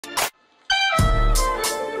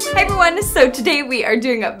Hi everyone, so today we are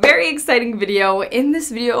doing a very exciting video. In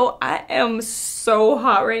this video, I am so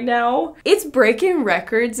hot right now. It's breaking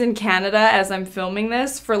records in Canada as I'm filming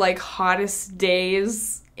this for like hottest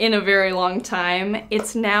days in a very long time.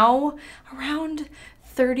 It's now around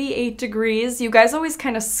 38 degrees. You guys always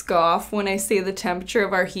kind of scoff when I say the temperature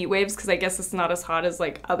of our heat waves because I guess it's not as hot as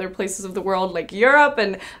like other places of the world like Europe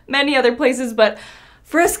and many other places, but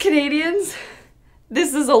for us Canadians,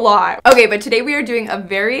 this is a lot. Okay, but today we are doing a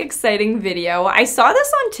very exciting video. I saw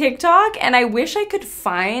this on TikTok and I wish I could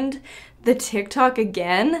find the TikTok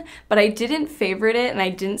again, but I didn't favorite it and I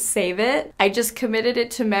didn't save it. I just committed it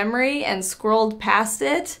to memory and scrolled past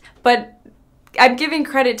it, but I'm giving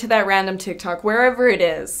credit to that random TikTok, wherever it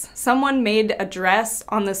is. Someone made a dress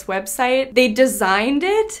on this website. They designed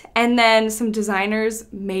it and then some designers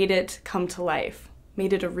made it come to life,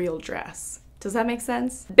 made it a real dress. Does that make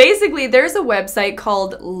sense? Basically, there's a website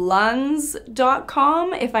called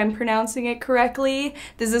Lunds.com, if I'm pronouncing it correctly.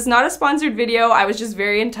 This is not a sponsored video. I was just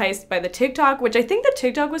very enticed by the TikTok, which I think the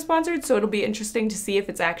TikTok was sponsored, so it'll be interesting to see if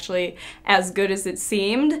it's actually as good as it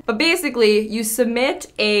seemed. But basically, you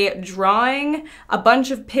submit a drawing, a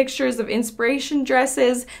bunch of pictures of inspiration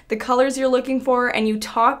dresses, the colors you're looking for, and you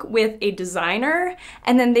talk with a designer,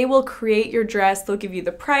 and then they will create your dress. They'll give you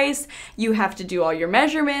the price, you have to do all your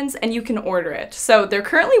measurements, and you can order it. So they're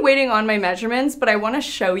currently waiting on my measurements, but I want to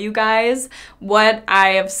show you guys what I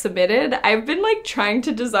have submitted. I've been like trying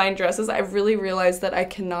to design dresses. I've really realized that I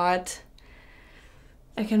cannot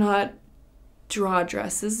draw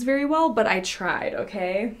dresses very well, but I tried,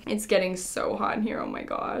 okay? It's getting so hot in here, oh my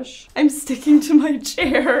gosh. I'm sticking to my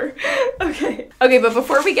chair. Okay, but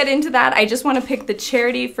before we get into that, I just want to pick the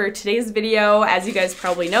charity for today's video. As you guys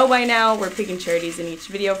probably know by now, we're picking charities in each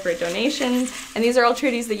video for a donation, and these are all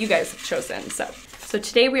charities that you guys have chosen, So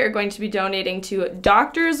today we are going to be donating to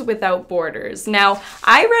Doctors Without Borders. Now,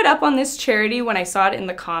 I read up on this charity when I saw it in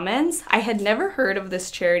the comments. I had never heard of this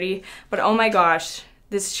charity, but oh my gosh,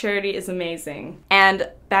 this charity is amazing. And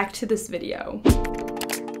back to this video.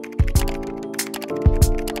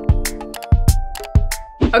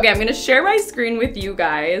 Okay, I'm gonna share my screen with you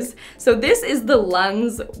guys. So this is the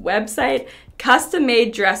Lunds website,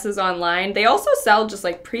 custom-made dresses online. They also sell just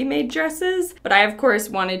like pre-made dresses, but I of course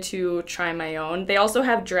wanted to try my own. They also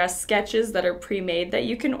have dress sketches that are pre-made that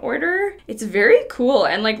you can order. It's very cool,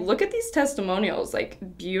 and like look at these testimonials,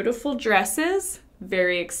 like beautiful dresses.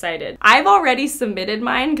 Very excited. I've already submitted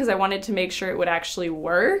mine because I wanted to make sure it would actually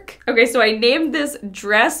work. Okay, so I named this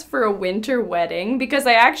Dress for a Winter Wedding because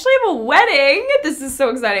I actually have a wedding. This is so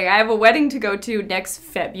exciting. I have a wedding to go to next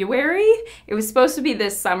February. It was supposed to be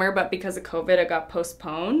this summer, but because of COVID, it got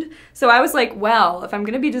postponed. So I was like, well, if I'm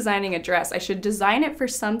gonna be designing a dress, I should design it for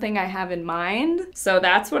something I have in mind. So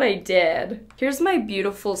that's what I did. Here's my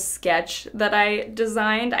beautiful sketch that I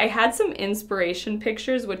designed. I had some inspiration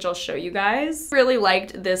pictures, which I'll show you guys. Really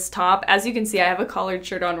liked this top. As you can see, I have a collared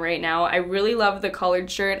shirt on right now. I really love the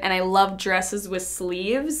collared shirt, and I love dresses with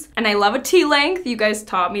sleeves, and I love a T-length. You guys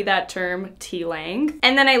taught me that term, T-length.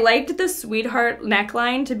 And then I liked the sweetheart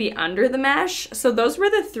neckline to be under the mesh. So those were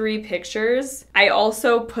the three pictures. I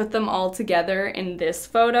also put them all together in this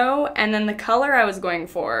photo, and then the color I was going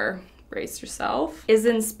for, brace yourself, is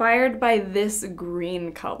inspired by this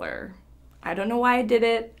green color. I don't know why I did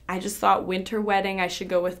it. I just thought winter wedding, I should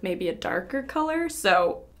go with maybe a darker color,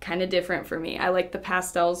 so kind of different for me. I like the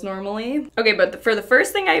pastels normally. Okay, but for the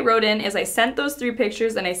first thing I wrote in is I sent those three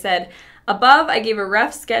pictures and I said, above I gave a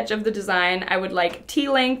rough sketch of the design. I would like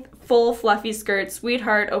T-length, full fluffy skirt,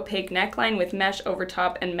 sweetheart opaque neckline with mesh over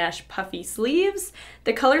top and mesh puffy sleeves.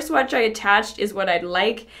 The color swatch I attached is what I'd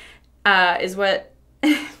like, is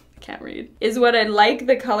what I'd like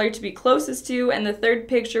the color to be closest to, and the third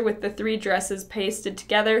picture with the three dresses pasted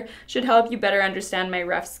together should help you better understand my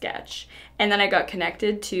rough sketch. And then I got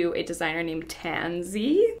connected to a designer named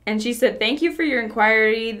Tansy, and she said, thank you for your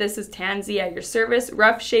inquiry. This is Tansy at your service.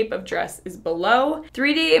 Rough shape of dress is below.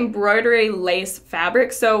 3D embroidery lace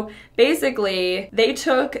fabric. So basically, they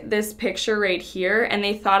took this picture right here and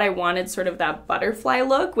they thought I wanted sort of that butterfly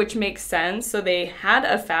look, which makes sense. So they had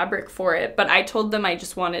a fabric for it, but I told them I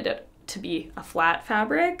just wanted it to be a flat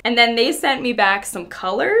fabric. And then they sent me back some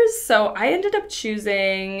colors. So I ended up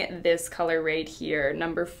choosing this color right here,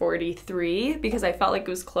 number 43, because I felt like it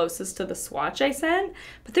was closest to the swatch I sent.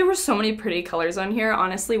 But there were so many pretty colors on here.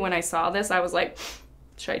 Honestly, when I saw this, I was like,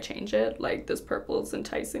 should I change it? Like, this purple is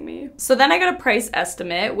enticing me. So then I got a price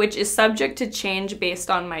estimate, which is subject to change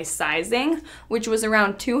based on my sizing, which was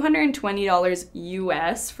around $220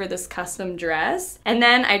 US for this custom dress. And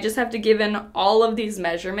then I just have to give in all of these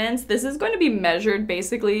measurements. This is going to be measured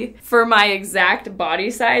basically for my exact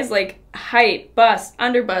body size. Like, height, bust,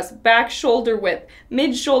 under bust, back shoulder width,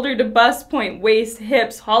 mid shoulder to bust point, waist,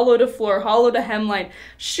 hips, hollow to floor, hollow to hemline,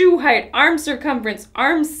 shoe height, arm circumference,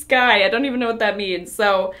 arm sky. I don't even know what that means.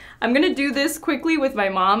 So I'm gonna do this quickly with my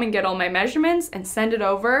mom and get all my measurements and send it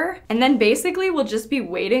over. And then basically we'll just be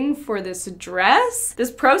waiting for this dress.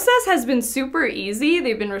 This process has been super easy.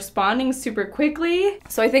 They've been responding super quickly.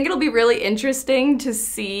 So I think it'll be really interesting to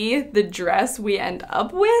see the dress we end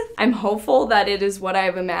up with. I'm hopeful that it is what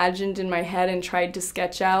I've imagined in my head and tried to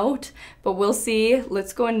sketch out, but we'll see.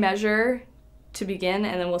 Let's go and measure to begin,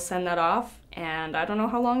 and then we'll send that off. And I don't know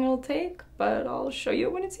how long it'll take, but I'll show you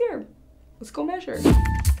when it's here. Let's go measure.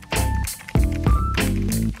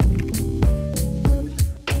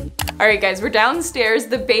 All right, guys, we're downstairs.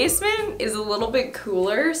 The basement is a little bit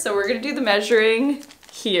cooler, so we're gonna do the measuring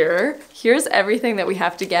here. Here's everything that we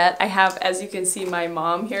have to get. I have, as you can see, my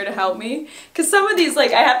mom here to help me. Because some of these,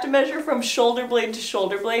 like, I have to measure from shoulder blade to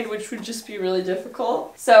shoulder blade, which would just be really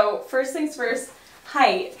difficult. So, first things first,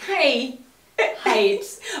 height. Hey. Height.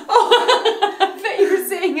 Oh, I thought you were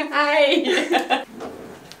saying hi.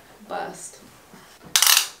 Bust.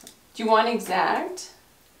 Do you want exact?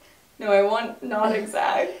 No, I want not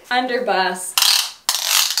exact. Under bust.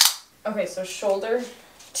 Okay, so shoulder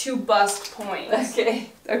to bust point. Okay.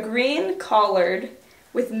 A green collared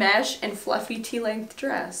with mesh and fluffy T-length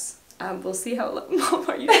dress. We'll see how Mom,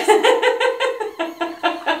 are you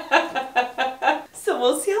So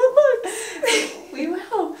we'll see how it looks. We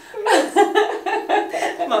will.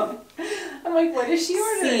 Mom. I'm like, what is she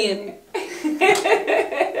ordering?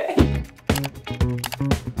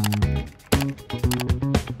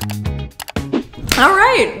 All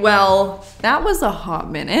right, well, that was a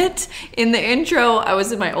hot minute. In the intro, I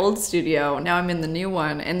was in my old studio. Now I'm in the new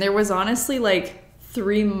one. And there was honestly like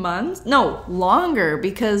 3 months, no, longer,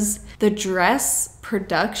 because the dress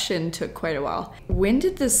production took quite a while. When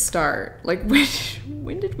did this start? Like,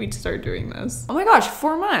 when did we start doing this? Oh my gosh,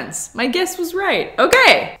 4 months. My guess was right.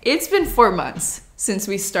 Okay, it's been 4 months since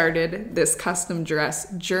we started this custom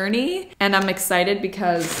dress journey. And I'm excited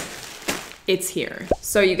because it's here.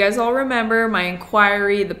 So you guys all remember my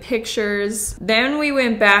inquiry, the pictures. Then we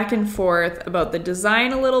went back and forth about the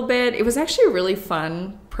design a little bit. It was actually a really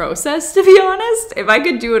fun process, to be honest. If I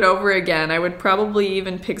could do it over again, I would probably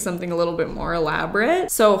even pick something a little bit more elaborate.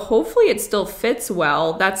 So hopefully it still fits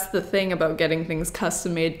well. That's the thing about getting things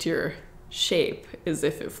custom made to your shape, is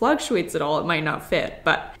if it fluctuates at all, it might not fit,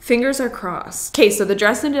 but fingers are crossed. Okay, so the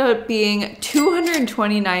dress ended up being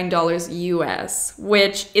 $229 US,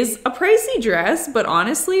 which is a pricey dress, but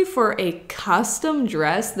honestly, for a custom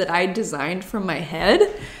dress that I designed from my head, I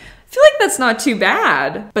feel like that's not too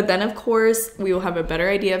bad. But then of course, we will have a better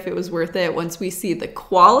idea if it was worth it once we see the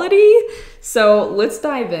quality. So let's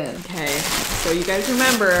dive in. Okay, so you guys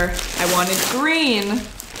remember, I wanted green.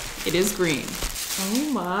 It is green.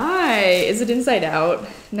 Oh my, is it inside out?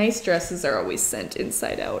 Nice dresses are always sent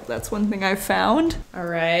inside out. That's one thing I've found. All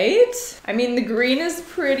right. I mean, the green is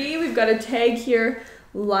pretty. We've got a tag here,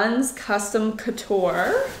 Lunds Custom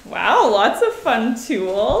Couture. Wow, lots of fun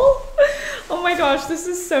tulle. Oh my gosh, this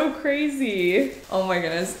is so crazy. Oh my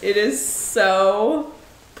goodness, it is so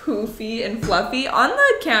poofy and fluffy. On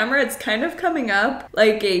the camera, it's kind of coming up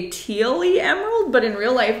like a teal-y emerald, but in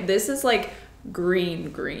real life, this is like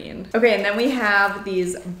green. Okay, and then we have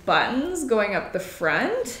these buttons going up the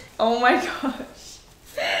front. Oh my gosh.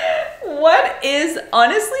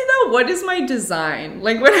 Honestly though, what is my design?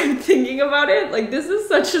 Like when I'm thinking about it, like this is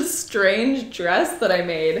such a strange dress that I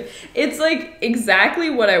made. It's like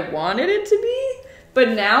exactly what I wanted it to be, but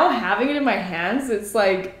now having it in my hands, it's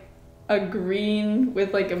like a green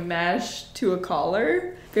with like a mesh to a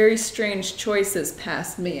collar. Very strange choices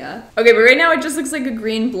past Mia. Okay, but right now it just looks like a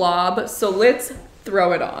green blob, so let's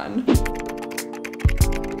throw it on.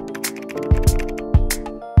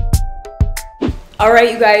 All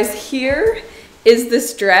right, you guys, here is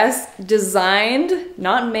this dress designed,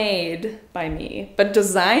 not made by me, but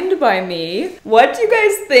designed by me. What do you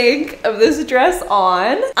guys think of this dress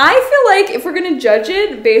on? I feel like if we're gonna judge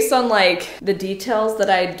it based on like the details that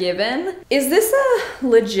I had given, is this a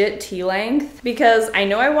legit T-length? Because I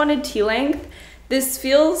know I wanted T-length. This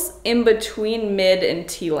feels in between mid and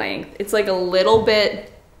T-length. It's like a little bit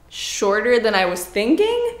shorter than I was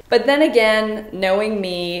thinking, but then again, knowing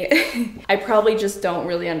me, I probably just don't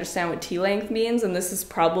really understand what T-length means, and this is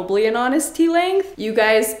probably an honest T-length. You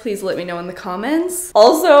guys, please let me know in the comments.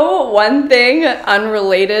 Also, one thing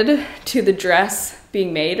unrelated to the dress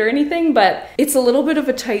being made or anything, but it's a little bit of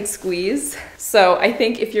a tight squeeze. So I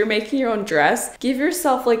think if you're making your own dress, give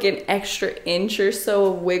yourself like an extra inch or so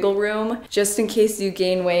of wiggle room just in case you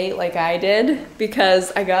gain weight like I did,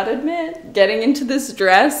 because I gotta admit, getting into this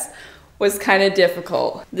dress was kind of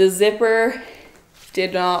difficult. The zipper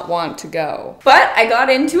did not want to go. But I got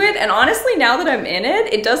into it, and honestly, now that I'm in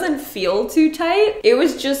it, it doesn't feel too tight. It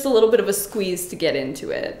was just a little bit of a squeeze to get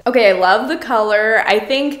into it. Okay, I love the color. I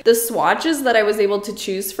think the swatches that I was able to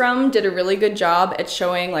choose from did a really good job at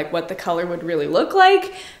showing like what the color would really look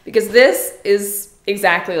like, because this is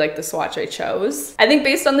exactly like the swatch I chose. I think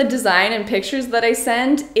based on the design and pictures that I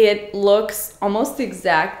sent, it looks almost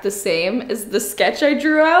the same as the sketch I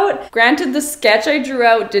drew out. Granted, the sketch I drew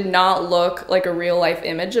out did not look like a real life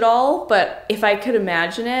image at all, but if I could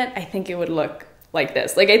imagine it, I think it would look like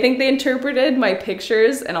this. Like, I think they interpreted my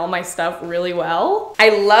pictures and all my stuff really well. I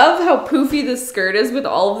love how poofy the skirt is with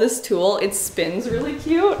all of this tulle. It spins really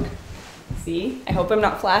cute. See? I hope I'm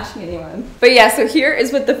not flashing anyone. But yeah, so here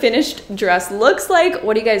is what the finished dress looks like.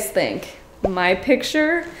 What do you guys think? My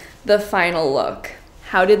picture, the final look.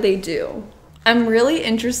 How did they do? I'm really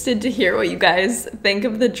interested to hear what you guys think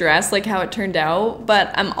of the dress, like how it turned out,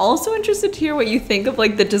 but I'm also interested to hear what you think of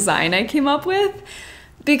like the design I came up with,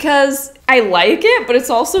 because I like it, but it's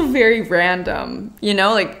also very random. You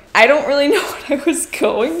know, like I don't really know what I was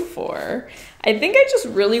going for. I think I just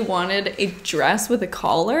really wanted a dress with a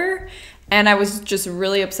collar, and I was just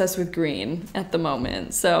really obsessed with green at the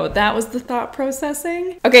moment. So that was the thought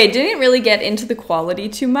processing. Okay, didn't really get into the quality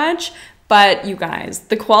too much, but you guys,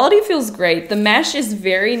 the quality feels great. The mesh is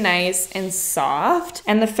very nice and soft,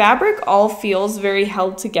 and the fabric all feels very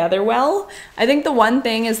held together well. I think the one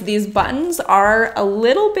thing is these buttons are a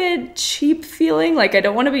little bit cheap feeling. Like, I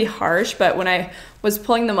don't want to be harsh, but when I was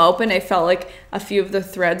pulling them open, I felt like a few of the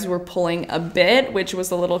threads were pulling a bit, which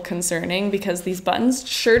was a little concerning because these buttons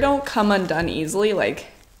sure don't come undone easily. Like,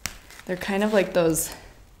 they're kind of like those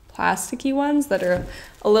plasticky ones that are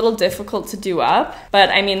a little difficult to do up, but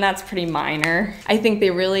I mean, that's pretty minor. I think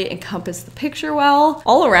they really encompass the picture well.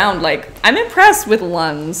 All around, like, I'm impressed with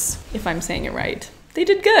Lunds, if I'm saying it right. They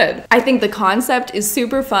did good. I think the concept is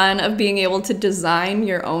super fun of being able to design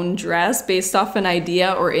your own dress based off an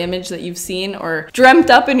idea or image that you've seen or dreamt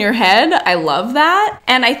up in your head. I love that.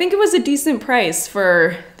 And I think it was a decent price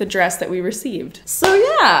for the dress that we received. So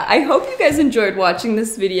yeah, I hope you guys enjoyed watching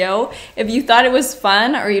this video. If you thought it was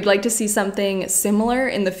fun or you'd like to see something similar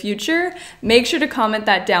in the future, make sure to comment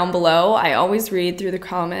that down below. I always read through the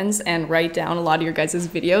comments and write down a lot of your guys'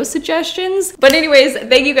 video suggestions. But anyways,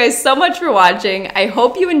 thank you guys so much for watching. I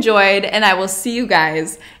hope you enjoyed, and I will see you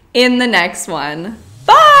guys in the next one.